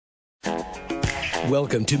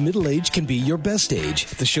Welcome to Middle Age Can Be Your Best Age,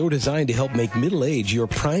 the show designed to help make middle age your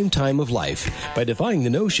prime time of life by defying the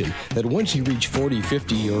notion that once you reach 40,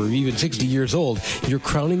 50, or even 60 years old, your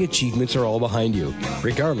crowning achievements are all behind you.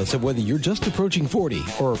 Regardless of whether you're just approaching 40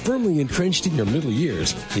 or are firmly entrenched in your middle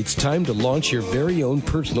years, it's time to launch your very own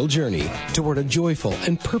personal journey toward a joyful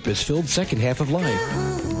and purpose-filled second half of life.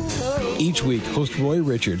 Each week, host Roy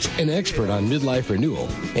Richards, an expert on midlife renewal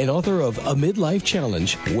and author of A Midlife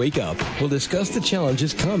Challenge, Wake Up, will discuss the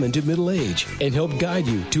challenges common to middle age and help guide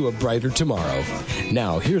you to a brighter tomorrow.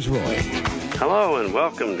 Now, here's Roy. Hello, and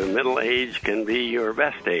welcome to Middle Age Can Be Your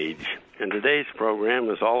Best Age. And today's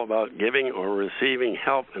program is all about giving or receiving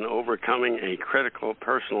help in overcoming a critical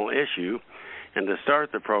personal issue. And to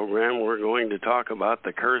start the program, we're going to talk about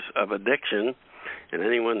the curse of addiction. And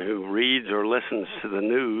anyone who reads or listens to the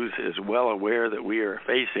news is well aware that we are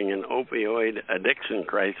facing an opioid addiction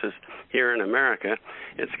crisis here in America.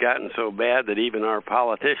 It's gotten so bad that even our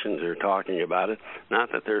politicians are talking about it.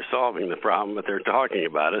 Not that they're solving the problem, but they're talking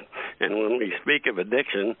about it. And when we speak of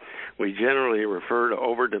addiction, we generally refer to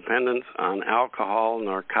overdependence on alcohol,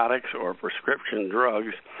 narcotics, or prescription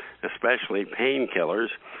drugs, especially painkillers.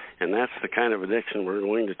 And that's the kind of addiction we're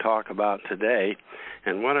going to talk about today.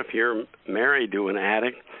 And what if you're married to an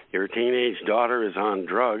addict, your teenage daughter is on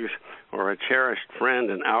drugs, or a cherished friend,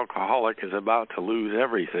 an alcoholic, is about to lose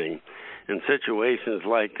everything? In situations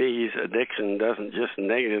like these, addiction doesn't just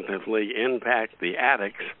negatively impact the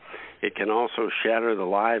addicts. It can also shatter the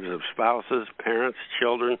lives of spouses, parents,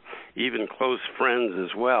 children, even close friends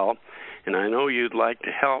as well. And I know you'd like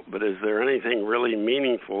to help, but is there anything really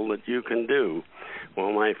meaningful that you can do?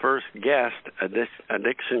 Well, my first guest,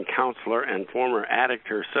 addiction counselor and former addict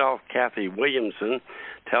herself, Kathy Williamson,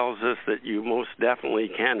 tells us that you most definitely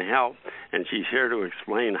can help, and she's here to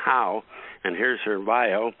explain how. And here's her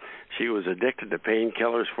bio. She was addicted to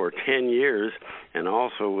painkillers for 10 years and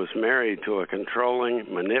also was married to a controlling,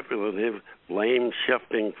 manipulative,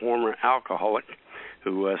 blame-shifting former alcoholic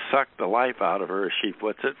who sucked the life out of her, as she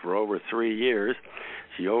puts it, for over 3 years.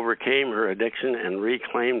 She overcame her addiction and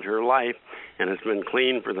reclaimed her life and has been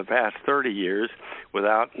clean for the past 30 years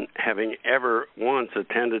without having ever once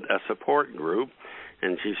attended a support group.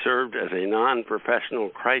 And she served as a non-professional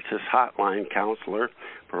crisis hotline counselor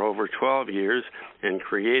for over 12 years and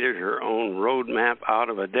created her own Roadmap Out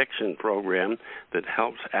of Addiction program that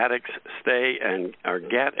helps addicts stay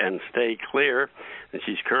clear. And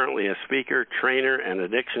she's currently a speaker, trainer, and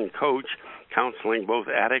addiction coach, counseling both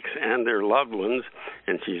addicts and their loved ones.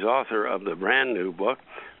 And she's author of the brand new book,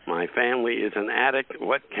 My Family is an Addict,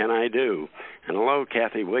 What Can I Do? And hello,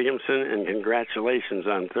 Kathy Williamson, and congratulations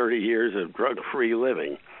on 30 years of drug-free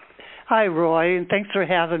living. Hi, Roy, and thanks for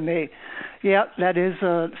having me. Yeah, that is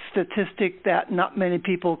a statistic that not many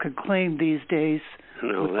people could claim these days.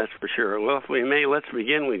 No, that's for sure. Well, if we may, let's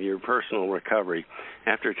begin with your personal recovery.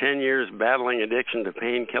 After 10 years battling addiction to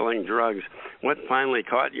pain-killing drugs, what finally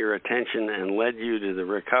caught your attention and led you to the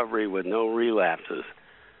recovery with no relapses?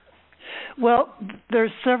 Well,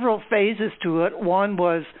 there's several phases to it. One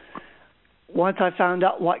was once I found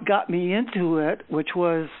out what got me into it, which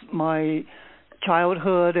was my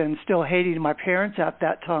childhood and still hating my parents at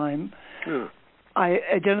that time. I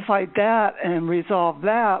identified that and resolved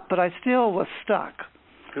that, but I still was stuck.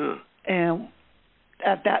 And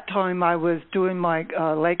at that time, I was doing my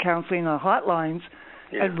lay counseling on hotlines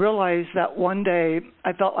and realized that one day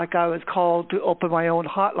I felt like I was called to open my own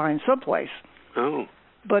hotline someplace. Oh.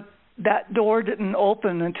 But that door didn't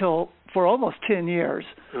open until for almost 10 years.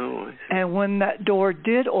 Oh, I see. And when that door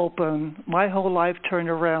did open, my whole life turned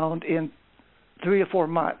around in 3 to 4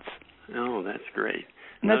 months. Oh, that's great.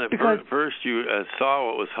 And that's because first you saw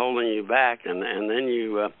what was holding you back, and then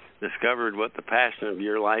you discovered what the passion of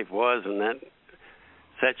your life was, and that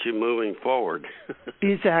set you moving forward.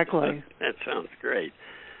 Exactly. That sounds great.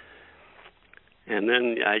 And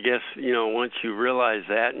then I guess, once you realized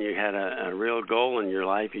that and you had a real goal in your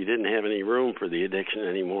life, you didn't have any room for the addiction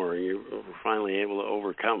anymore. You were finally able to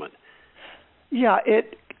overcome it. Yeah,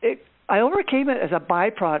 I overcame it as a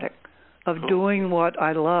byproduct of doing what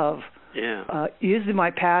I love. Yeah. Using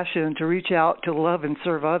my passion to reach out to love and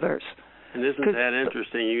serve others. And isn't that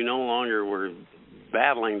interesting? You no longer were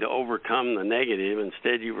battling to overcome the negative.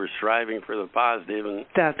 Instead, you were striving for the positive, and right.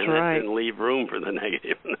 That didn't leave room for the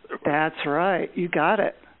negative. That's right. You got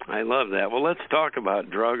it. I love that. Well, let's talk about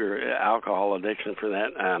drug or alcohol addiction for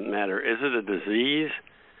that matter. Is it a disease?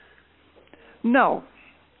 No.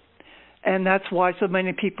 And that's why so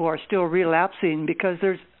many people are still relapsing, because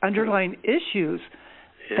there's underlying issues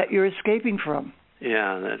that you're escaping from.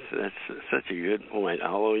 Yeah, that's such a good point.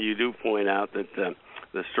 Although you do point out that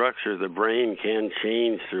the structure of the brain can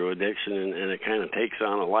change through addiction, and it kind of takes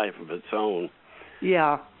on a life of its own.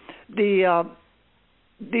 Yeah. The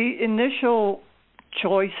initial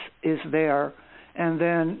choice is there, and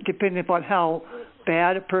then depending upon how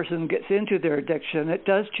bad a person gets into their addiction, it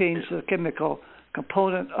does change the chemical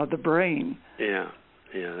component of the brain. Yeah,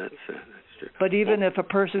 that's true. But even if a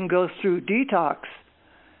person goes through detox,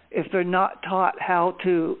 if they're not taught how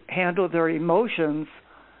to handle their emotions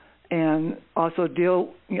and also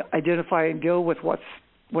identify and deal with what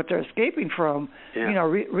they're escaping from,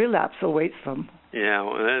 relapse awaits them. Yeah,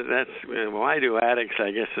 well, that's why do addicts?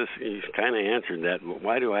 I guess you kind of answered that.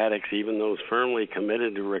 Why do addicts, even those firmly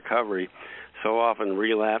committed to recovery, so often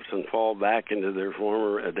relapse and fall back into their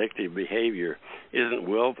former addictive behavior? Isn't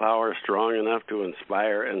willpower strong enough to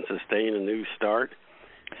inspire and sustain a new start?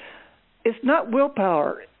 It's not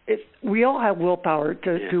willpower. We all have willpower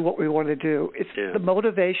to do what we want to do. It's the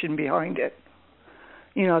motivation behind it.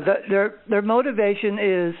 Their motivation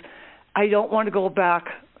is, I don't want to go back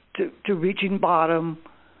to reaching bottom,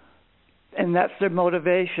 and that's their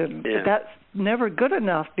motivation. Yeah. But that's never good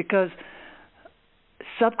enough, because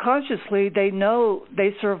subconsciously they know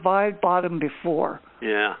they survived bottom before.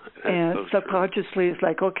 Yeah. And so subconsciously true. it's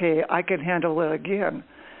like, okay, I can handle it again.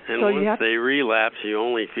 And so once they relapse, you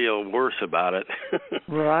only feel worse about it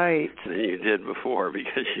right. than you did before,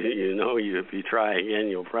 because you know if you try again,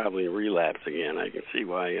 you'll probably relapse again. I can see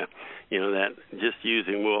why, that just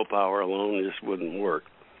using willpower alone just wouldn't work.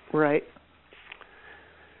 Right.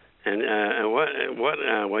 And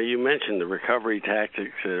well, you mentioned the recovery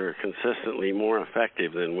tactics that are consistently more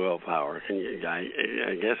effective than willpower.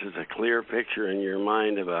 I guess it's a clear picture in your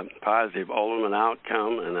mind of a positive ultimate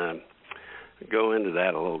outcome, and go into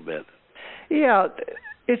that a little bit. Yeah,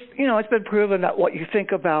 it's been proven that what you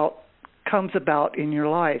think about comes about in your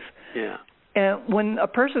life. Yeah. And when a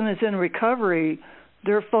person is in recovery,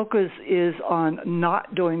 their focus is on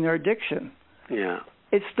not doing their addiction. Yeah.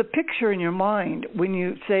 It's the picture in your mind. When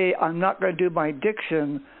you say, I'm not going to do my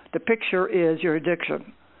addiction, the picture is your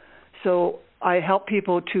addiction. So I help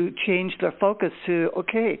people to change their focus to,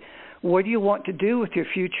 okay, what do you want to do with your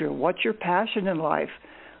future? What's your passion in life?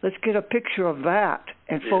 Let's get a picture of that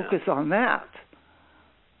and focus on that.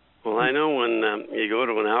 Well, I know when you go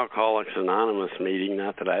to an Alcoholics Anonymous meeting,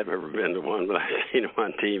 not that I've ever been to one, but I've seen them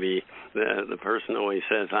on TV, the person always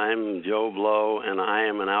says, I'm Joe Blow and I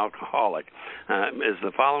am an alcoholic. Is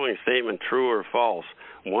the following statement true or false?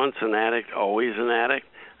 Once an addict, always an addict?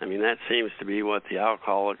 I mean, that seems to be what the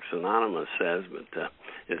Alcoholics Anonymous says, but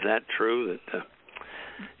is that true?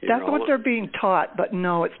 That's what they're being taught, but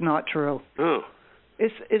no, it's not true. Oh.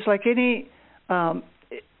 It's like any...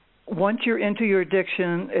 once you're into your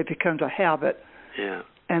addiction, it becomes a habit. Yeah.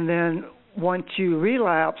 And then once you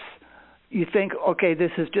relapse, you think, okay,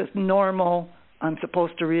 this is just normal. I'm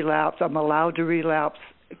supposed to relapse. I'm allowed to relapse,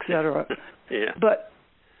 etc. Yeah. But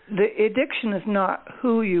the addiction is not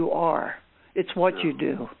who you are. It's what you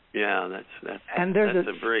do. Yeah, that's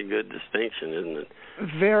a very good distinction, isn't it?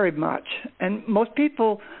 Very much. And most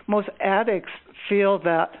addicts feel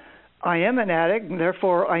that I am an addict, and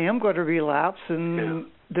therefore I am going to relapse, and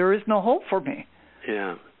there is no hope for me.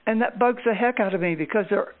 Yeah. And that bugs the heck out of me, because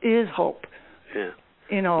there is hope. Yeah.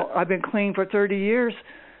 I've been clean for 30 years.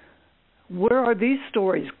 Where are these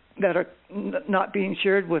stories that are not being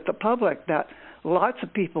shared with the public, that lots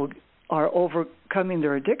of people are overcoming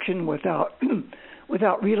their addiction without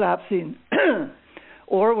relapsing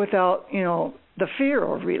or without, the fear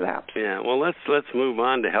of relapse? Yeah, well, let's move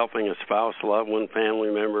on to helping a spouse, loved one, family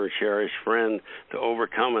member, or cherished friend to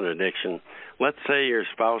overcome an addiction. Let's say your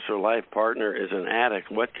spouse or life partner is an addict.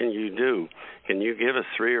 What can you do? Can you give us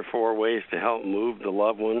 3 or 4 ways to help move the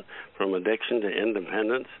loved one from addiction to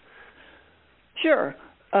independence? Sure.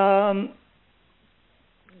 The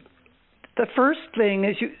first thing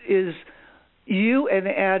is you and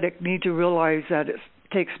the addict need to realize that it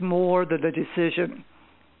takes more than a decision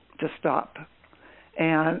to stop.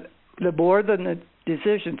 And the more than the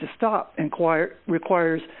decision to stop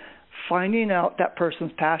requires finding out that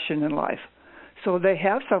person's passion in life. So they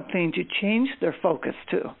have something to change their focus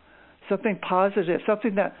to, something positive,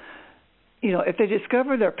 something that, if they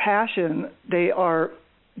discover their passion, they are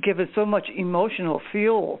given so much emotional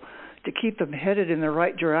fuel to keep them headed in the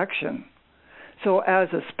right direction. So as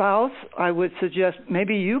a spouse, I would suggest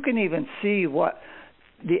maybe you can even see what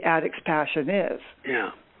the addict's passion is.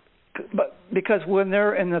 Yeah. But because when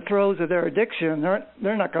they're in the throes of their addiction,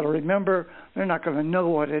 they're not going to remember, they're not going to know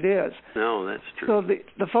what it is. No, that's true. So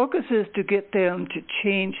the focus is to get them to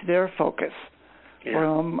change their focus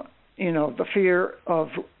from, the fear of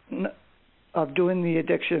doing the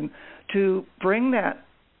addiction, to bring that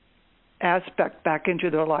aspect back into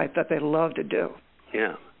their life that they love to do.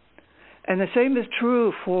 Yeah. And the same is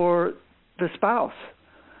true for the spouse,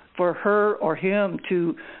 for her or him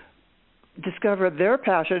to discover their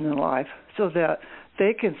passion in life so that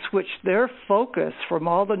they can switch their focus from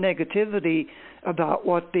all the negativity about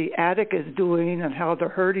what the addict is doing and how they're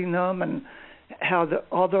hurting them and how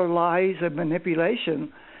all their lies and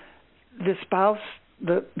manipulation. The spouse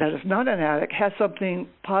that is not an addict has something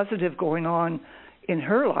positive going on in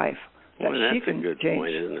her life that she can that's a good change.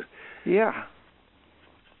 point, isn't it? Yeah.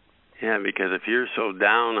 Yeah, because if you're so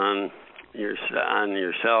down on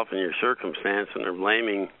yourself and your circumstance, and they're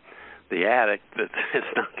blaming the addict,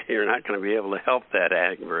 you're not going to be able to help that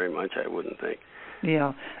addict very much, I wouldn't think.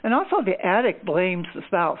 Yeah, and also the addict blames the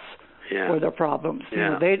spouse for their problems.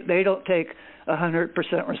 Yeah. You know, they don't take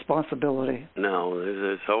 100% responsibility. No,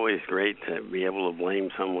 it's always great to be able to blame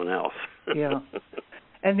someone else. Yeah.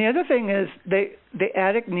 And the other thing is the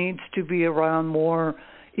addict needs to be around more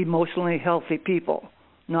emotionally healthy people,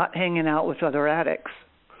 not hanging out with other addicts.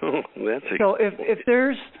 So if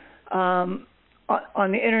there's on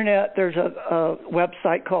the internet, there's a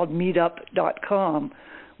website called meetup.com,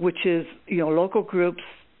 which is, you know, local groups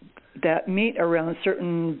that meet around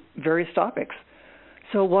certain various topics.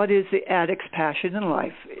 So what is the addict's passion in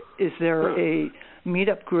life? Is there a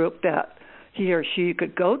meetup group that he or she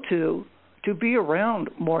could go to be around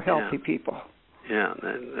more healthy people? Yeah,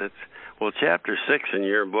 well, Chapter 6 in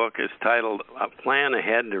your book is titled "A Plan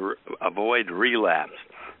Ahead to Avoid Relapse."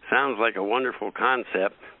 Sounds like a wonderful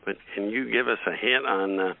concept, but can you give us a hint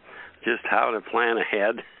on just how to plan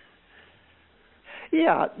ahead?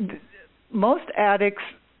 Yeah, most addicts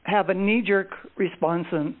have a knee-jerk response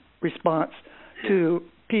to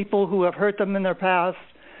people who have hurt them in their past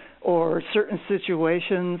or certain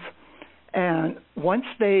situations. And once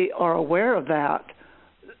they are aware of that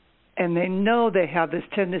and they know they have this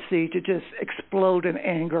tendency to just explode in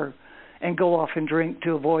anger and go off and drink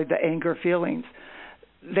to avoid the anger feelings,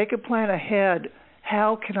 they could plan ahead.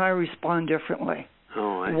 How can I respond differently?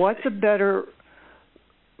 What's a better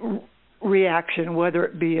reaction, whether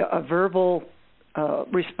it be a verbal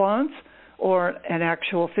response or an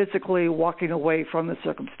actual physically walking away from the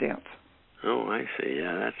circumstance? Oh, I see.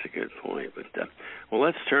 Yeah, that's a good point. But well,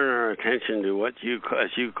 let's turn our attention to what as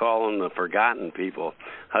you call them, the forgotten people,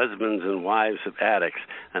 husbands and wives of addicts.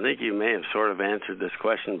 I think you may have sort of answered this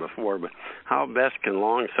question before, but how best can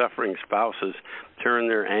long-suffering spouses turn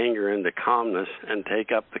their anger into calmness and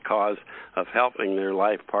take up the cause of helping their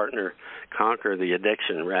life partner conquer the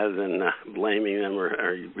addiction rather than blaming them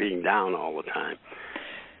or being down all the time?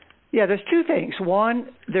 Yeah, there's two things. One,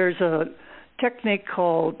 there's a technique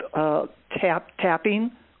called tapping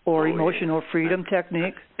or emotional freedom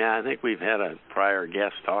technique. Yeah, I think we've had a prior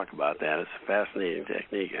guest talk about that. It's a fascinating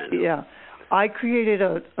technique, I know. Yeah. I created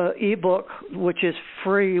a ebook, which is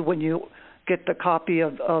free when you get the copy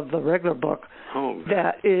of the regular book,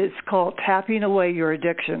 that is called Tapping Away Your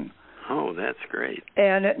Addiction. Oh, that's great.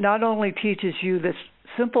 And it not only teaches you this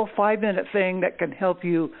simple 5-minute thing that can help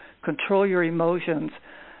you control your emotions,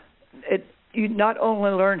 you not only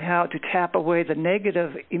learn how to tap away the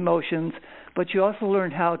negative emotions, but you also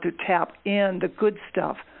learn how to tap in the good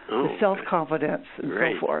stuff, the self-confidence and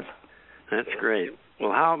so forth. That's great.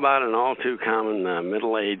 Well, how about an all-too-common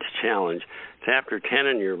middle-age challenge? Chapter 10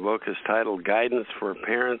 in your book is titled Guidance for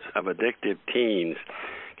Parents of Addictive Teens.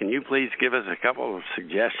 Can you please give us a couple of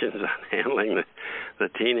suggestions on handling the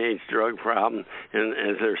teenage drug problem? And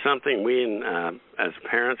is there something we as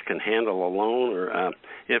parents can handle alone? Or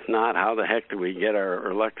if not, how the heck do we get our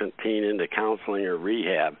reluctant teen into counseling or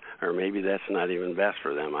rehab? Or maybe that's not even best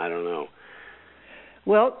for them. I don't know.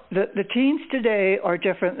 Well, the teens today are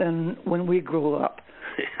different than when we grew up.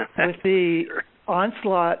 With the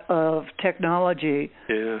onslaught of technology,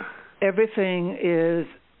 everything is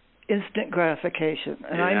instant gratification.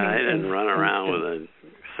 And I didn't run around with a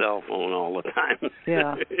cell phone all the time.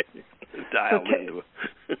 Yeah. Dialed into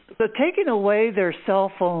it. So taking away their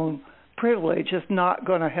cell phone privilege is not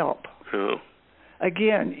going to help. Oh.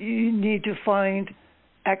 Again, you need to find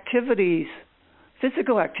activities,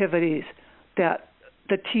 physical activities that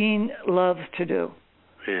the teen loves to do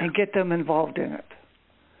and get them involved in it.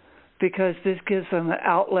 Because this gives them an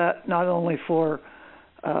outlet not only for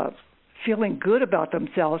feeling good about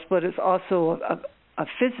themselves, but it's also a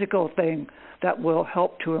physical thing that will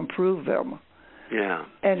help to improve them. Yeah.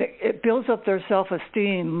 And it builds up their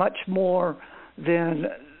self-esteem much more than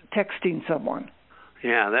texting someone.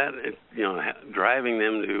 Yeah, driving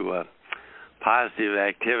them to positive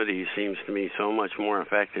activities seems to me so much more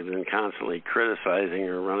effective than constantly criticizing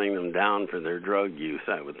or running them down for their drug use,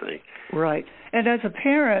 I would think. Right. And as a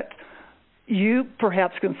parent, you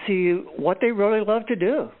perhaps can see what they really love to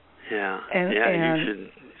do. Yeah, and you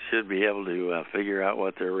should be able to figure out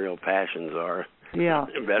what their real passions are. Yeah,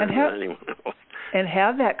 better than anyone else. And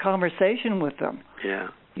have that conversation with them. Yeah.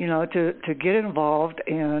 To get involved,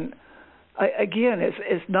 and again,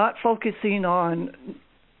 it's not focusing on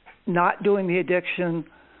not doing the addiction,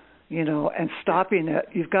 and stopping it.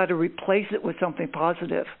 You've got to replace it with something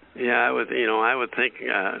positive. Yeah, I would think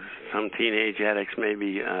some teenage addicts may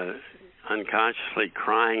be unconsciously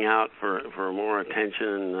crying out for more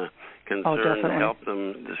attention and concern to help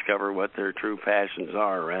them discover what their true passions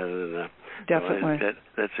are, rather than definitely.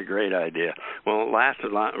 That's a great idea. Well, last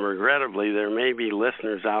and regrettably, there may be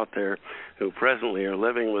listeners out there who presently are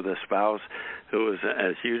living with a spouse who is,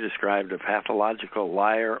 as you described, a pathological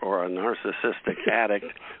liar or a narcissistic addict,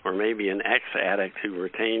 or maybe an ex-addict who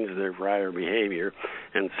retains their prior behavior.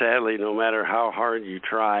 And sadly, no matter how hard you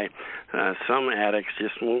try, some addicts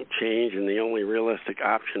just won't change, and the only realistic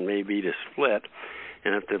option may be to split.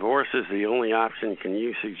 And if divorce is the only option, can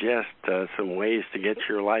you suggest some ways to get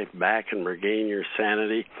your life back and regain your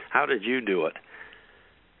sanity? How did you do it?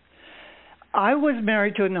 I was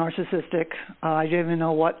married to a narcissistic. I didn't even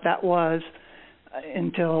know what that was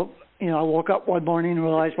until, I woke up one morning and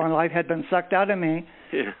realized my life had been sucked out of me.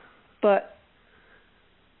 Yeah. But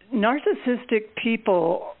narcissistic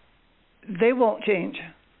people, they won't change.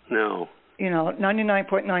 No.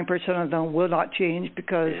 99.9% of them will not change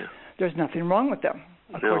because there's nothing wrong with them,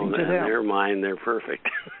 according to them. In their mind, they're perfect.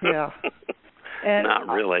 Yeah. And not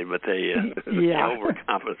really, but they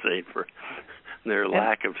overcompensate for their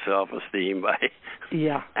lack of self-esteem by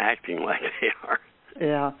acting like they are.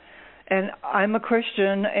 Yeah. And I'm a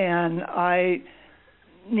Christian, and I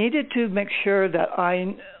needed to make sure that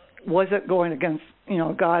I wasn't going against,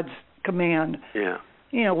 God's command. Yeah.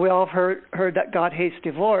 We all heard that God hates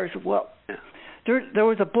divorce. Well, there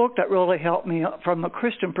was a book that really helped me from a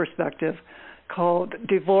Christian perspective called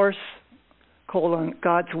Divorce,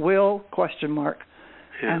 God's Will, ?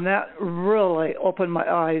 And that really opened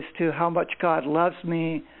my eyes to how much God loves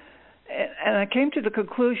me. And I came to the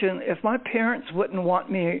conclusion, if my parents wouldn't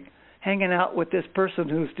want me hanging out with this person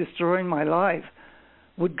who's destroying my life,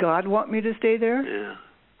 would God want me to stay there? Yeah.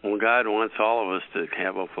 Well, God wants all of us to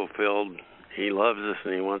have a fulfilled, He loves us,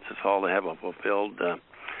 and He wants us all to have a fulfilled,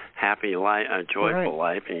 happy life, a joyful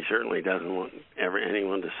life, and He certainly doesn't want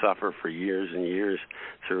anyone to suffer for years and years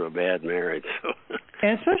through a bad marriage. So.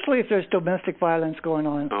 And especially if there's domestic violence going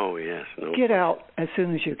on. Oh, yes. Get out as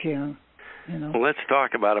soon as you can. Well, let's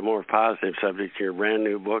talk about a more positive subject. Your brand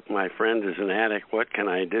new book, My Friend is an Addict, What Can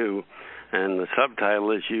I Do? And the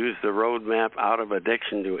subtitle is Use the Roadmap Out of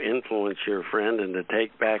Addiction to Influence Your Friend and to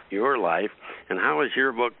Take Back Your Life. And how is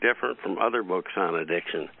your book different from other books on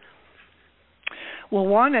addiction? Well,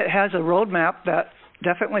 one, it has a roadmap that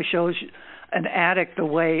definitely shows an addict the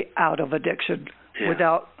way out of addiction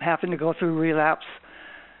without having to go through relapse.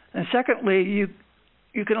 And secondly, you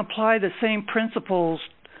can apply the same principles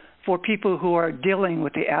for people who are dealing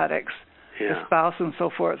with the addicts, the spouse and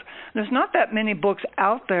so forth. There's not that many books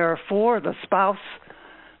out there for the spouse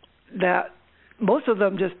that most of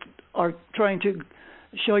them just are trying to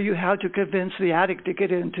show you how to convince the addict to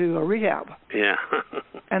get into a rehab. Yeah.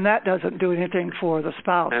 And that doesn't do anything for the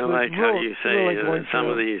spouse. I like how you say that some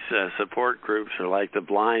of these support groups are like the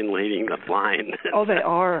blind leading the blind. Oh, they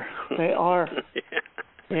are. They are.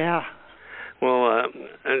 Yeah. Well,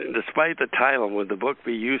 despite the title, would the book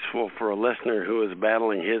be useful for a listener who is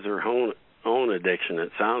battling his or her own addiction?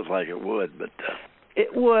 It sounds like it would, but...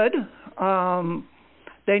 It would.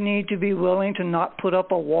 They need to be willing to not put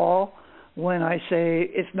up a wall when I say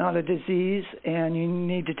it's not a disease and you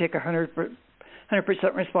need to take 100%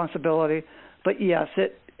 responsibility. But yes,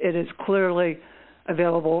 it is clearly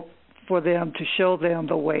available for them to show them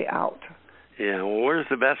the way out. Yeah, well, where's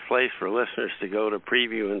the best place for listeners to go to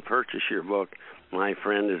preview and purchase your book, My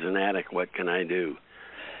Friend is an Addict, What Can I Do?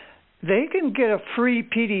 They can get a free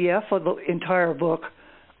PDF of the entire book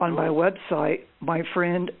on my website,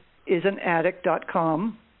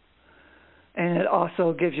 myfriendisanaddict.com. And it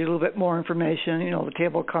also gives you a little bit more information, the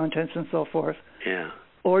table of contents and so forth. Yeah.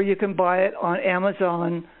 Or you can buy it on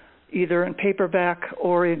Amazon, either in paperback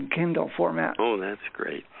or in Kindle format. Oh, that's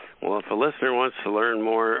great. Well, if a listener wants to learn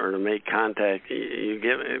more or to make contact, you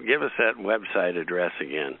give us that website address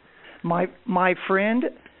again.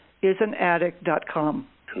 myfriendisanaddict.com.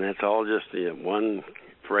 And that's all just one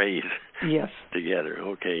phrase. Yes. Together.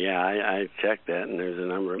 Okay, yeah, I checked that, and there's a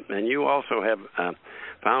number. And you also have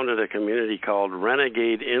founded a community called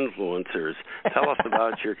Renegade Influencers. Tell us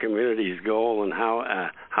about your community's goal and how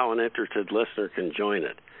an interested listener can join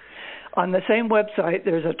it. On the same website,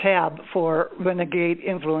 there's a tab for Renegade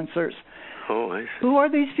Influencers. Oh, I see. Who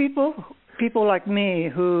are these people? People like me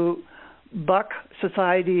who buck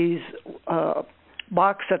society's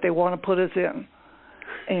box that they want to put us in.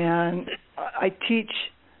 And I teach.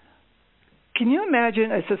 Can you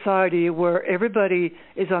imagine a society where everybody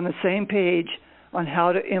is on the same page on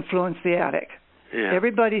how to influence the addict? Yeah.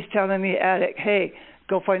 Everybody's telling the addict, hey,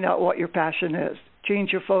 go find out what your passion is.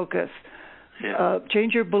 Change your focus. Yeah.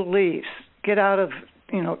 Change your beliefs. Get out of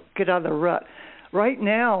the rut. Right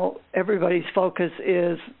now, everybody's focus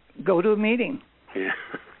is go to a meeting. Yeah.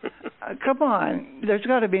 Come on. There's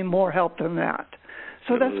got to be more help than that.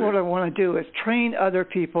 So that's what I want to do, is train other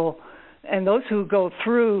people, and those who go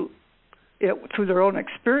through it through their own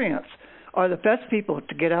experience are the best people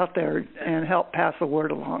to get out there and help pass the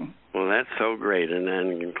word along. Well, that's so great. And then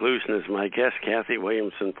in conclusion, as my guest, Kathy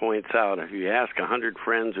Williamson, points out, if you ask 100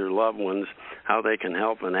 friends or loved ones how they can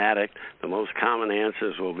help an addict, the most common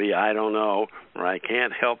answers will be, I don't know, or I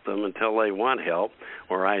can't help them until they want help,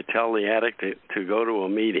 or I tell the addict to go to a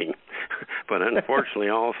meeting. But unfortunately,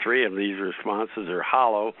 all three of these responses are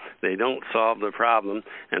hollow. They don't solve the problem,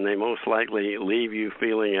 and they most likely leave you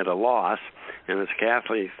feeling at a loss. And as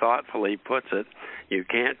Kathy thoughtfully puts it, you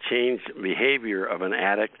can't change the behavior of an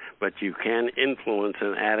addict, but you can influence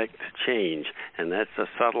an addict to change. And that's a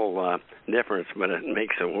subtle difference, but it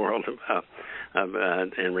makes a world of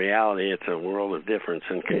in reality, it's a world of difference.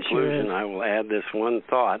 In conclusion, I will add this one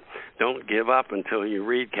thought. Don't give up until you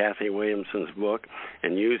read Kathy Williamson's book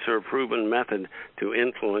and use her proven method to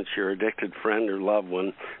influence your addicted friend or loved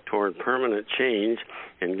one toward permanent change.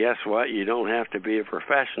 And guess what? You don't have to be a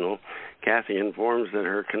professional. Kathy informs that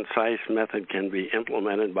her concise method can be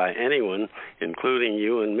implemented by anyone, including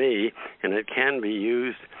you and me, and it can be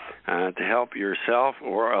used to help yourself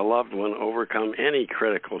or a loved one overcome any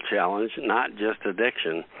critical challenge, not just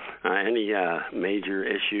addiction, any major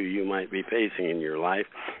issue you might be facing in your life.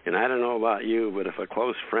 And I don't know about you, but if a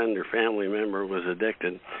close friend or family member was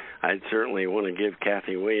addicted, I'd certainly want to give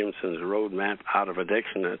Kathy Williamson's Roadmap Out of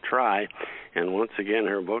Addiction a try. And once again,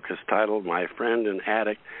 her book is titled My Friend and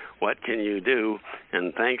Addict, What Can You Do?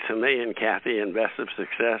 And thanks a million, Kathy, and best of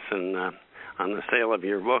success on the sale of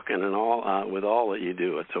your book and in all with all that you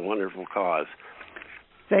do. It's a wonderful cause.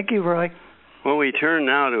 Thank you, Roy. Well, we turn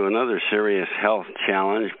now to another serious health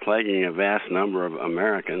challenge plaguing a vast number of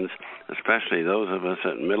Americans, especially those of us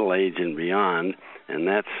at middle age and beyond, and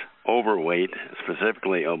that's overweight,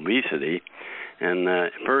 specifically obesity.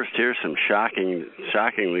 And first, here's some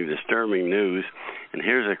shockingly disturbing news. And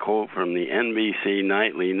here's a quote from the NBC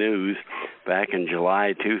Nightly News back in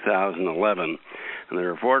July 2011. And the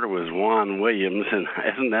reporter was Juan Williams, and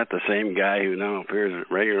isn't that the same guy who now appears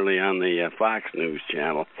regularly on the Fox News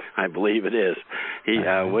channel? I believe it is.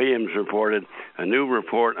 Williams reported, a new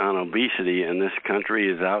report on obesity in this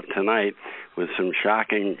country is out tonight with some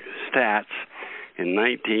shocking stats. In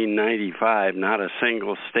 1995, not a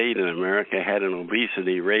single state in America had an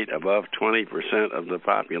obesity rate above 20% of the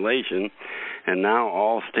population, and now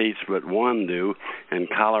all states but one do, and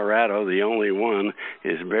Colorado, the only one,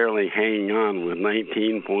 is barely hanging on with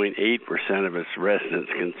 19.8% of its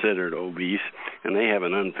residents considered obese, and they have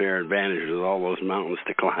an unfair advantage with all those mountains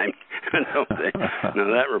to climb, don't they?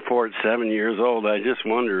 Now, that report's 7 years old. I just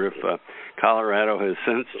wonder if Colorado has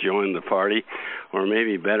since joined the party, or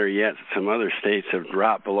maybe better yet, some other states have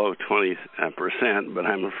dropped below 20%, but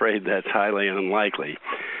I'm afraid that's highly unlikely.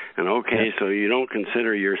 And okay, so you don't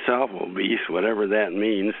consider yourself obese, whatever that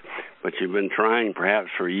means, but you've been trying perhaps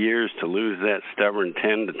for years to lose that stubborn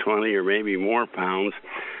 10 to 20 or maybe more pounds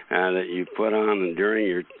that you put on during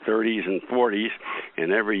your 30s and 40s,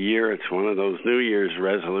 and every year it's one of those New Year's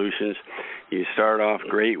resolutions you start off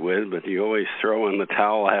great with, but you always throw in the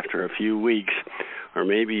towel after a few weeks. Or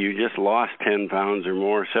maybe you just lost 10 pounds or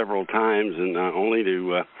more several times and only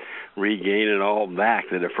to regain it all back,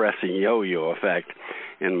 the depressing yo-yo effect.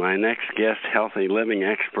 And my next guest, healthy living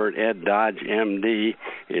expert Ed Dodge, MD,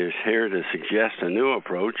 is here to suggest a new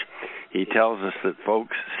approach. He tells us that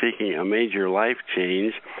folks seeking a major life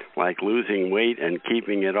change, like losing weight and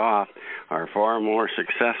keeping it off, are far more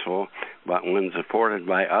successful, but when supported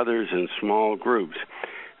by others in small groups.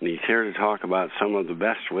 And he's here to talk about some of the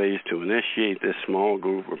best ways to initiate this small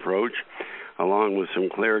group approach, along with some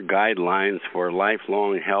clear guidelines for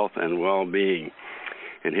lifelong health and well-being.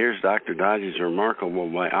 And here's Dr. Dodge's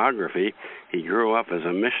remarkable biography. He grew up as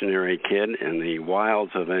a missionary kid in the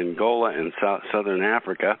wilds of Angola and southern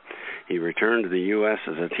Africa. He returned to the U.S.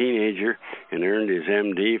 as a teenager and earned his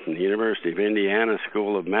M.D. from the University of Indiana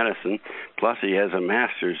School of Medicine. Plus, he has a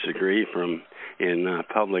master's degree from in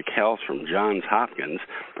public health from Johns Hopkins.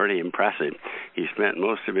 Pretty impressive. He spent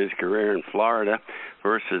most of his career in Florida,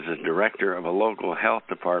 first as a director of a local health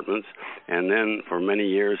department, and then for many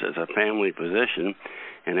years as a family physician.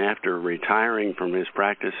 And after retiring from his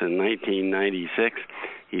practice in 1996,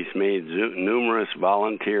 he's made numerous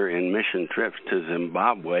volunteer and mission trips to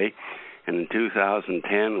Zimbabwe, and in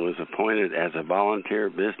 2010 was appointed as a volunteer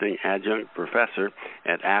visiting adjunct professor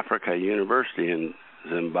at Africa University in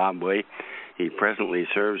Zimbabwe. He presently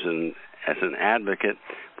serves as an advocate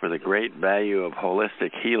for the great value of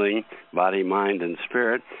holistic healing, body, mind, and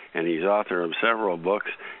spirit, and he's author of several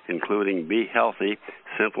books, including Be Healthy,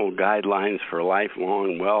 Simple Guidelines for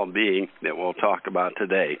Lifelong Well-Being, that we'll talk about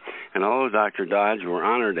today. And hello, Dr. Dodge. We're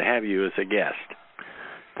honored to have you as a guest.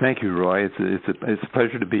 Thank you, Roy. It's a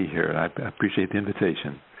pleasure to be here. I appreciate the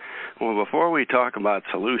invitation. Well, before we talk about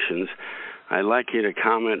solutions, I'd like you to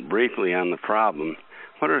comment briefly on the problem.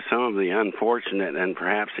 What are some of the unfortunate and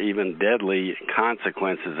perhaps even deadly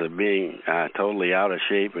consequences of being totally out of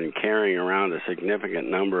shape and carrying around a significant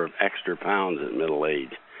number of extra pounds at middle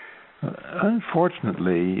age?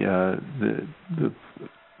 Unfortunately,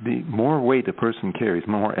 the more weight a person carries,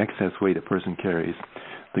 more excess weight a person carries,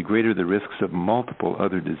 the greater the risks of multiple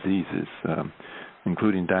other diseases,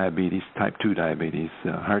 including diabetes, type 2 diabetes,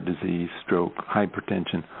 heart disease, stroke,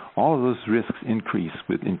 hypertension. All of those risks increase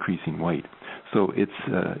with increasing weight. So it's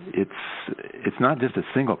not just a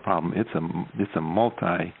single problem. It's a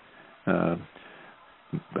multi.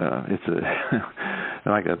 It's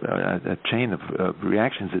like a chain of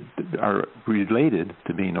reactions that are related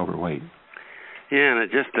to being overweight. Yeah, and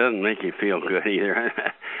it just doesn't make you feel good either.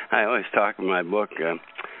 I always talk in my book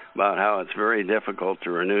about how it's very difficult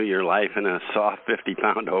to renew your life in a soft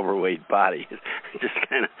 50-pound overweight body. It just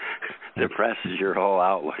kind of depresses your whole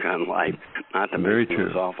outlook on life, not to mention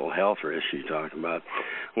those awful health risks you talk about.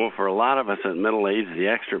 Well, for a lot of us at middle age, the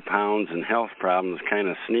extra pounds and health problems kind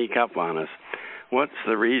of sneak up on us. What's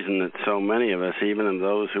the reason that so many of us, even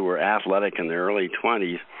those who were athletic in their early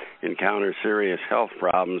 20s, encounter serious health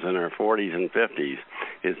problems in our 40s and 50s?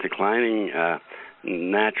 Is declining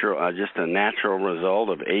just a natural result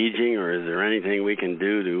of aging, or is there anything we can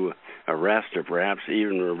do to arrest or perhaps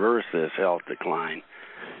even reverse this health decline?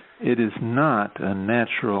 It is not a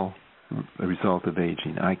natural result of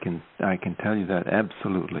aging. I can tell you that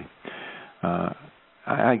absolutely.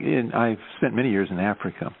 I've spent many years in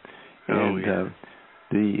Africa, and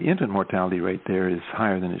the infant mortality rate there is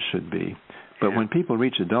higher than it should be. But when people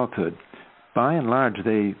reach adulthood, by and large,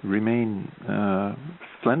 they remain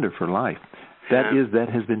slender for life. That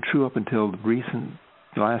has been true up until the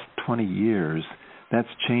last 20 years. That's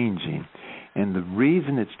changing. And the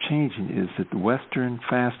reason it's changing is that the Western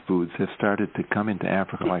fast foods have started to come into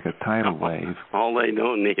Africa like a tidal wave. All they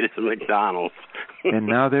don't need is McDonald's. And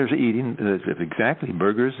now they're eating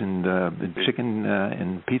burgers and chicken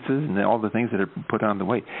and pizzas and all the things that are put on the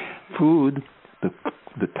weight. Food,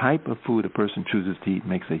 the type of food a person chooses to eat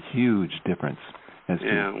makes a huge difference. What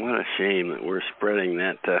a shame that we're spreading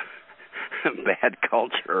that bad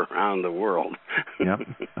culture around the world. Yep.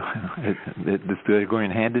 They're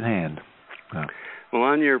going hand in hand. Well,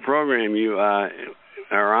 on your program,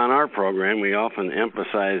 on our program, we often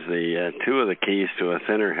emphasize the two of the keys to a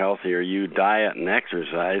thinner, healthier you: diet and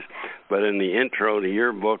exercise. But in the intro to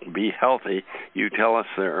your book, Be Healthy, you tell us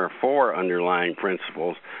there are 4 underlying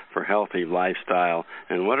principles for healthy lifestyle.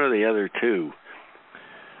 And what are the other 2?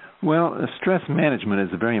 Well, stress management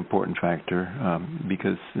is a very important factor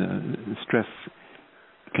because stress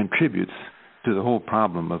contributes to the whole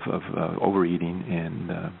problem of overeating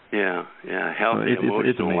and healthy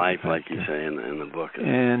emotional life, like you say in the book.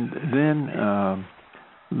 And then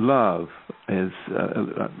love is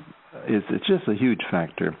it's just a huge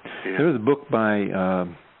factor. Yeah. There was a book by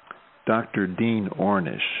Dr. Dean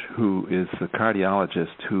Ornish, who is a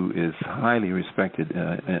cardiologist who is highly respected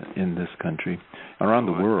in this country, around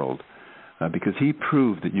the world, because he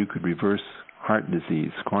proved that you could reverse heart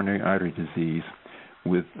disease, coronary artery disease,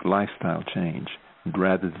 with lifestyle change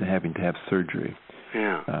rather than having to have surgery.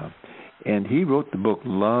 Yeah. And he wrote the book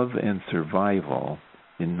Love and Survival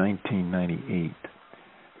in 1998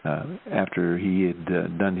 after he had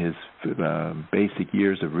done his basic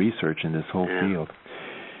years of research in this whole field.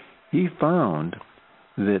 He found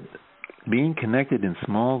that being connected in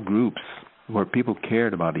small groups where people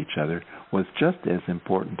cared about each other was just as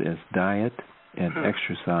important as diet and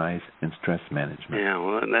exercise and stress management. Yeah,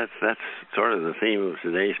 well, that's sort of the theme of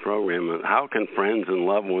today's program. How can friends and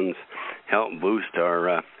loved ones help boost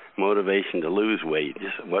our motivation to lose weight?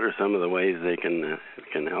 What are some of the ways they can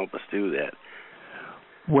help us do that?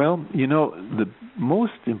 Well, the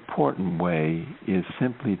most important way is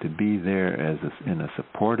simply to be there in a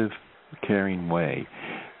supportive, caring way,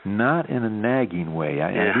 not in a nagging way. I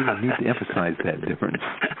really need to emphasize that difference.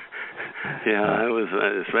 Yeah, I was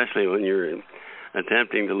especially when you're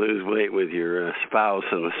attempting to lose weight with your spouse,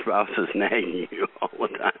 and the spouse is nagging you all the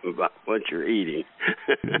time about what you're eating.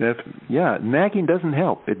 Nagging doesn't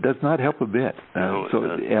help. It does not help a bit. No,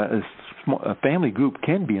 a family group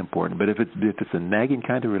can be important, but if it's a nagging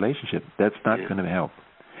kind of relationship, that's not going to help.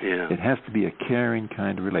 Yeah. It has to be a caring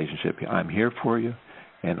kind of relationship. I'm here for you,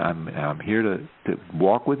 and I'm here to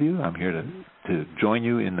walk with you. I'm here to join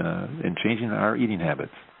you in changing our eating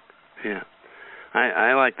habits. Yeah.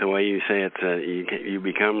 I like the way you say it. You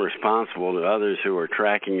become responsible to others who are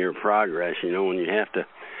tracking your progress. When you have to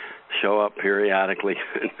show up periodically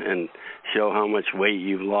and show how much weight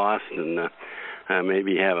you've lost, and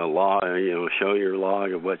maybe have a log, show your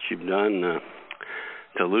log of what you've done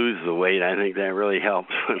to lose the weight. I think that really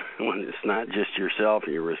helps when it's not just yourself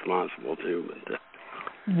you're responsible to. But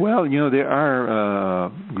well, there are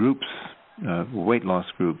groups. Weight loss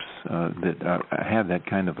groups that have that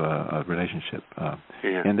kind of a relationship,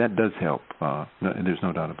 and that does help. There's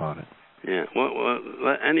no doubt about it. Yeah. Well,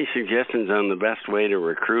 any suggestions on the best way to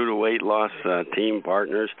recruit a weight loss team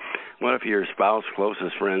partners? What if your spouse,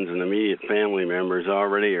 closest friends, and immediate family members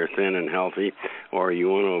already are thin and healthy, or you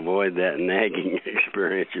want to avoid that nagging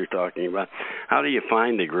experience you're talking about? How do you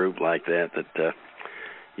find a group like that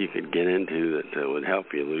you could get into that would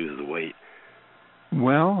help you lose the weight?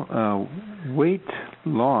 Well, weight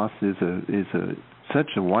loss is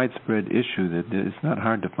such a widespread issue that it's not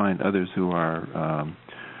hard to find others who are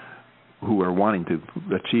wanting to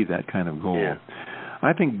achieve that kind of goal. Yeah.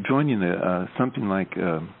 I think joining something like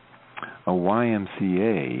a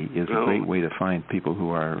YMCA is a great way to find people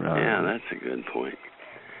who are. That's a good point.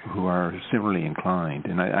 Who are similarly inclined,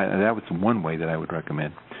 and that was one way that I would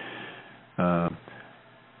recommend.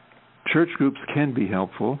 Church groups can be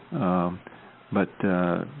helpful. But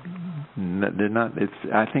they're not.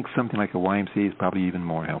 I think something like a YMCA is probably even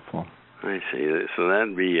more helpful. I see. So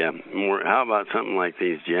that'd be more. How about something like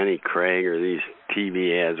these Jenny Craig or these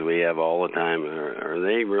TV ads we have all the time? Are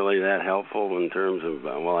they really that helpful in terms of?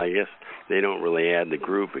 Well, I guess they don't really add the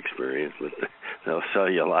group experience, but they'll sell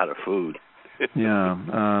you a lot of food. Yeah.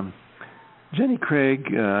 Jenny Craig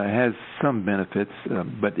has some benefits,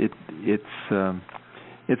 but it's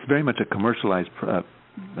very much a commercialized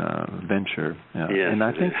venture, and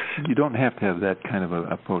I think you don't have to have that kind of a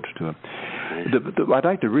approach to it. I'd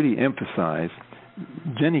like to really emphasize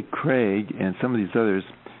Jenny Craig and some of these others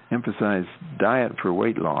emphasize diet for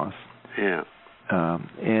weight loss. Yeah.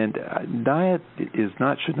 And diet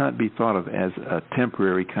should not be thought of as a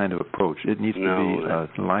temporary kind of approach. It needs to be a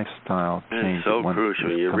lifestyle change. It's so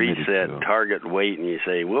crucial. You reach that target weight and you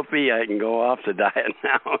say, "Whoopee! I can go off the diet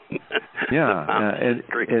now."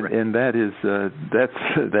 and that is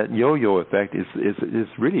that yo-yo effect is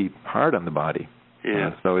really hard on the body.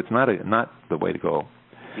 Yeah. So it's not the way to go.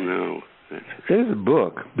 No. There's a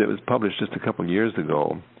book that was published just a couple of years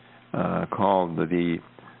ago called the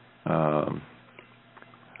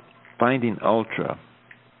Finding Ultra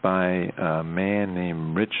by a man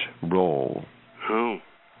named Rich Roll. Oh.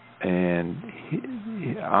 And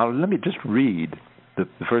let me just read the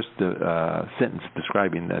first sentence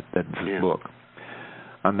describing that book.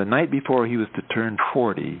 On the night before he was to turn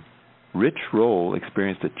 40, Rich Roll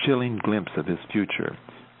experienced a chilling glimpse of his future.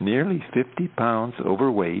 Nearly 50 pounds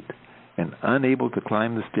overweight and unable to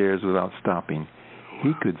climb the stairs without stopping,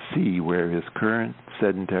 he could see where his current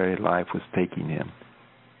sedentary life was taking him.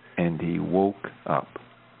 And he woke up.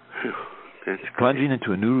 Plunging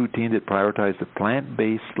into a new routine that prioritized a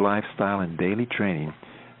plant-based lifestyle and daily training,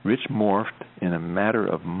 Rich morphed in a matter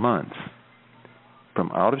of months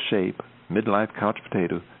from out-of-shape, midlife couch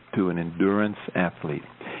potato to an endurance athlete.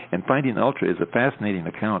 And Finding Ultra is a fascinating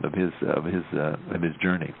account of his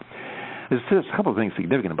journey. There's a couple of things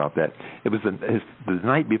significant about that. It was the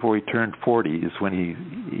night before he turned 40 is when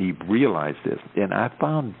he realized this. And I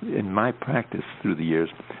found in my practice through the years,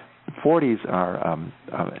 40s are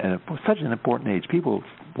such an important age. People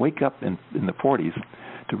wake up in the 40s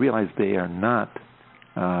to realize they are not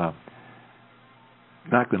going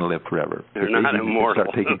to live forever. They're not immortal.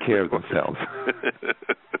 Start taking care of themselves.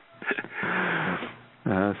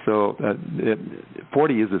 So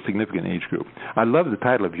 40 is a significant age group. I love the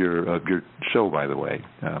title of your show, by the way.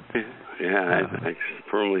 I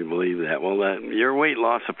firmly believe that. Well, your weight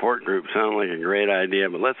loss support group sounds like a great idea,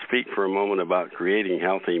 but let's speak for a moment about creating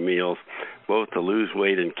healthy meals, both to lose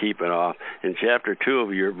weight and keep it off. In Chapter 2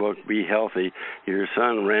 of your book, Be Healthy, your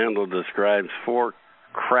son Randall describes 4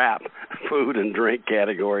 CRAP, food and drink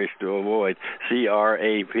categories to avoid.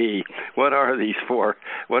 CRAP. What are these four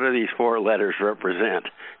letters represent?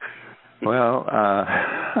 Well,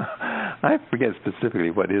 I forget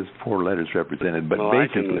specifically what his 4 letters represented, but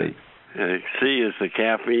basically... C is the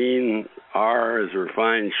caffeine, R is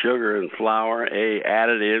refined sugar and flour, A,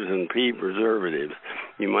 additives, and P, preservatives.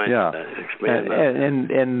 You might expand that.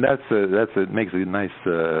 And that's makes a nice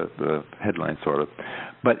headline, sort of.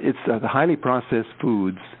 But it's highly processed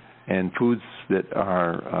foods and foods that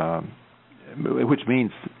are, which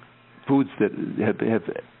means foods that have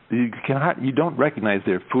you don't recognize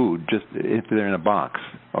their food just if they're in a box,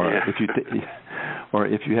 or if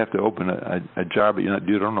you have to open a jar but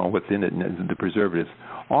you don't know what's in it and the preservatives.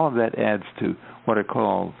 All of that adds to what are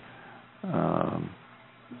called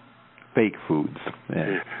fake foods,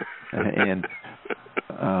 and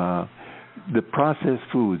the processed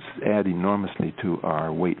foods add enormously to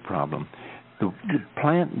our weight problem. The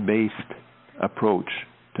plant-based approach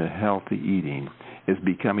to healthy eating is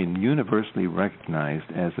becoming universally recognized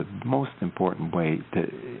as the most important way to.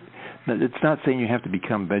 It's not saying you have to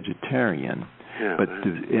become vegetarian, but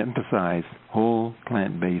to emphasize whole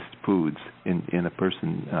plant-based foods in a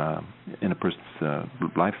person's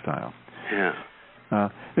lifestyle. Yeah.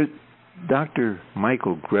 Dr.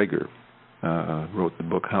 Michael Greger wrote the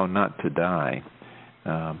book How Not to Die.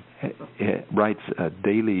 Writes a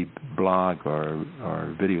daily blog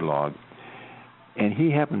or video log. And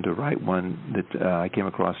he happened to write one that I came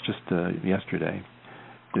across just yesterday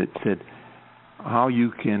that said how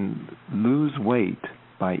you can lose weight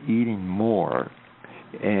by eating more.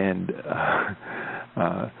 And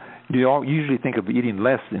you all usually think of eating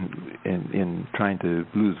less in trying to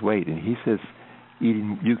lose weight. And he says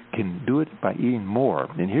you can do it by eating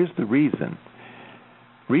more. And here's the reason.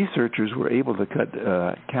 Researchers were able to cut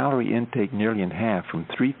calorie intake nearly in half, from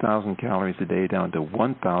 3,000 calories a day down to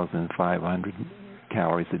 1,500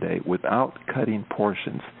 calories a day without cutting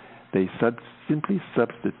portions. They simply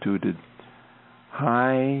substituted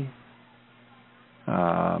high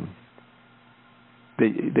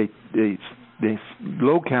they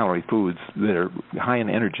low calorie foods that are high in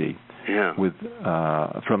energy with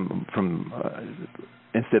from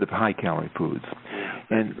instead of high calorie foods.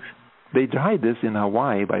 And they tried this in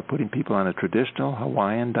Hawaii by putting people on a traditional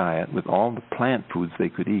Hawaiian diet with all the plant foods they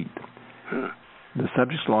could eat. The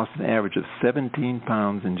subjects lost an average of 17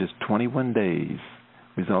 pounds in just 21 days,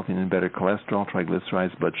 resulting in better cholesterol,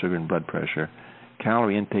 triglycerides, blood sugar, and blood pressure.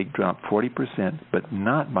 Calorie intake dropped 40%, but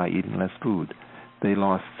not by eating less food. They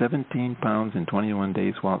lost 17 pounds in 21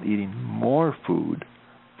 days while eating more food,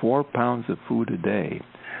 4 pounds of food a day.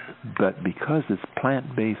 But because it's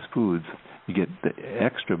plant-based foods, you get the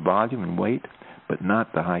extra volume and weight, but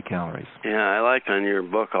not the high calories. Yeah, I liked on your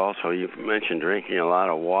book also, you mentioned drinking a lot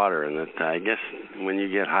of water, and that I guess when you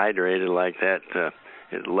get hydrated like that,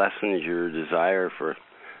 it lessens your desire for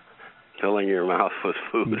filling your mouth with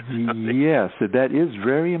food. Yes, that is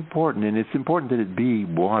very important, and it's important that it be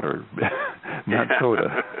water, not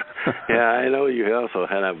soda. Yeah, I know you also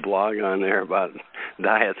had a blog on there about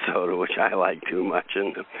diet soda, which I like too much,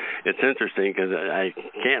 and it's interesting because I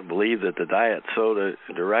can't believe that the diet soda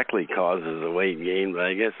directly causes a weight gain, but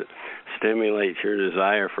I guess it stimulates your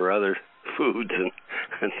desire for other foods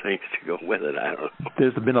and things to go with it. I don't know.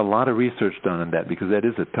 There's been a lot of research done on that because that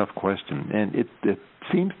is a tough question, and it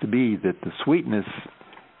seems to be that the sweetness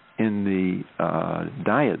in the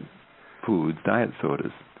diet foods, diet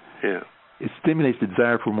sodas, it stimulates the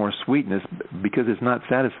desire for more sweetness because it's not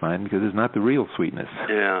satisfying, because it's not the real sweetness.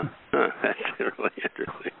 Yeah, that's really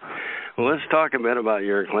interesting. Well, let's talk a bit about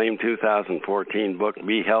your acclaimed 2014 book,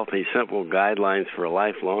 Be Healthy, Simple Guidelines for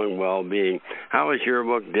Lifelong Well-Being. How is your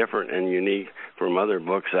book different and unique from other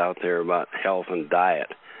books out there about health and diet?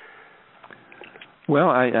 Well,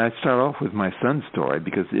 I start off with my son's story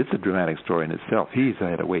because it's a dramatic story in itself. He's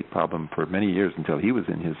had a weight problem for many years until he was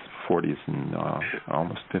in his 40s and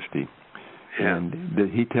almost 50. Yeah.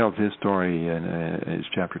 And he tells his story in his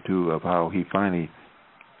chapter 2 of how he finally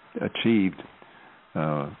achieved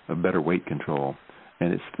a better weight control.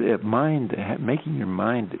 And it's making your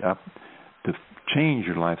mind up to change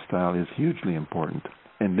your lifestyle is hugely important.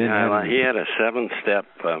 And then he had a 7-step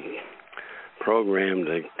program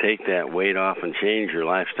to take that weight off and change your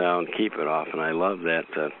lifestyle and keep it off. And I love that.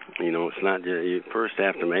 It's not just, you first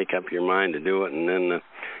have to make up your mind to do it, and then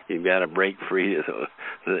you've got to break free of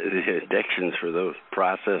the addictions for those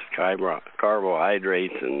processed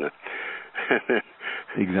carbohydrates and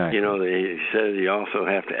exactly. He says you also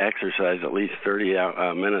have to exercise at least 30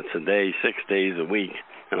 minutes a day, 6 days a week,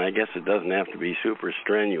 and I guess it doesn't have to be super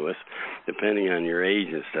strenuous, depending on your age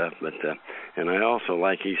and stuff. But and I also,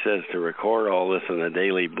 like he says, to record all this in a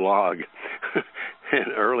daily blog,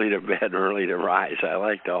 and early to bed, early to rise. I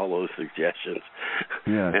liked all those suggestions.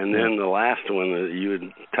 Yeah. And then the last one that you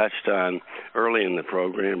had touched on early in the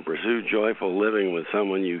program: pursue joyful living with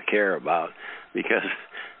someone you care about, because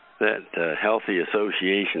that healthy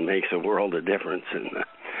association makes a world of difference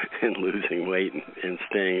in losing weight and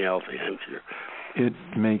staying healthy, I'm sure. It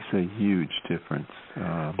makes a huge difference.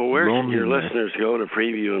 Well, where should your listeners go to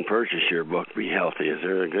preview and purchase your book, Be Healthy? Is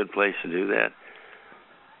there a good place to do that?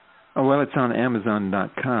 Oh, well, it's on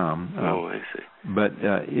Amazon.com. I see. But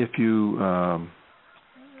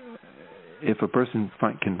if a person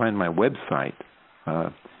can find my website,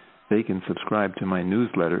 they can subscribe to my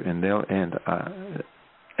newsletter, and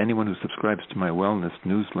anyone who subscribes to my wellness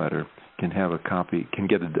newsletter can have a copy, can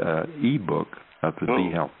get an e-book of the Be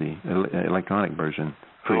Healthy electronic version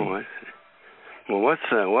free. Oh, I see. Well, what's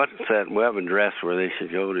that web address where they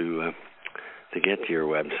should go to get to your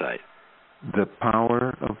website? The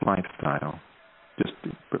Power of Lifestyle. Just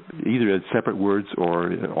either as separate words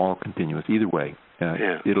or all continuous. Either way,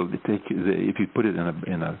 it'll take you. If you put it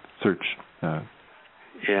in a search. I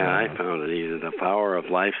found it. Either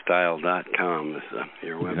thepoweroflifestyle.com is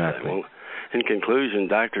your website. Exactly. Well, in conclusion,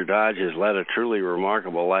 Dr. Dodge has led a truly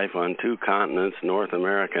remarkable life on 2 continents, North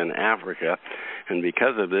America and Africa, and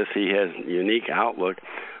because of this, he has a unique outlook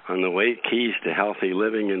on the keys to healthy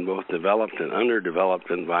living in both developed and underdeveloped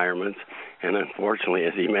environments. And unfortunately,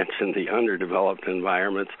 as he mentioned, the underdeveloped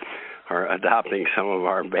environments are adopting some of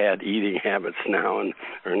our bad eating habits now and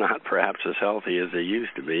are not perhaps as healthy as they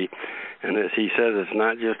used to be. And as he says, it's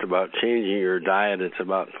not just about changing your diet, it's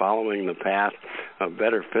about following the path of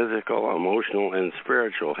better physical, emotional, and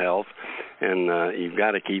spiritual health. And you've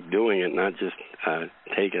got to keep doing it, not just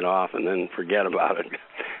take it off and then forget about it.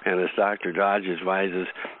 And as Dr. Dodge advises,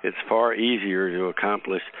 it's far easier to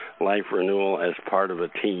accomplish life renewal as part of a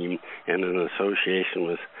team and in association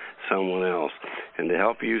with someone else. And to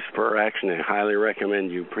help you spur action, I highly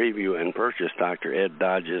recommend you preview and purchase Dr. Ed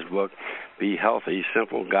Dodge's book, Be Healthy,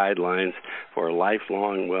 Simple Guidelines for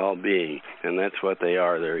Lifelong Well-Being. And that's what they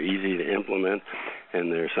are. They're easy to implement,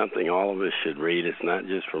 and they're something all of us should read. It's not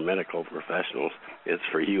just for medical professionals. It's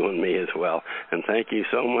for you and me as well. And thank you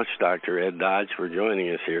so much, Dr. Ed Dodge, for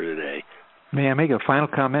joining us here today. May I make a final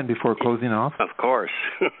comment before closing off? Of course.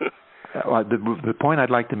 The point I'd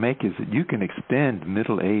like to make is that you can extend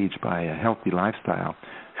middle age by a healthy lifestyle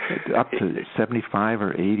up to 75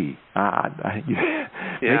 or 80. Our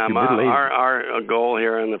goal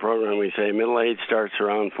here on the program, we say middle age starts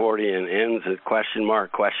around 40 and ends at question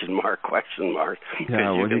mark.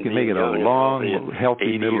 Yeah, well, you can make it a long,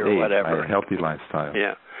 healthy middle age by a healthy lifestyle.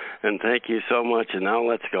 Yeah. And thank you so much. And now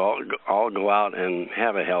let's all go out and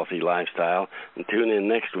have a healthy lifestyle. And tune in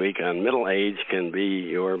next week on Middle Age Can Be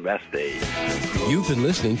Your Best Age. You've been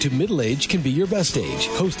listening to Middle Age Can Be Your Best Age,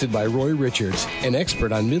 hosted by Roy Richards, an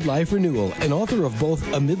expert on midlife renewal and author of both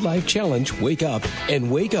A Midlife Challenge, Wake Up,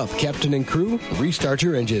 and Wake Up, Captain and Crew, Restart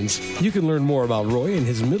Your Engines. You can learn more about Roy and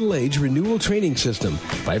his middle age renewal training system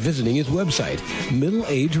by visiting his website,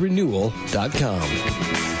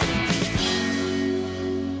 middleagerenewal.com.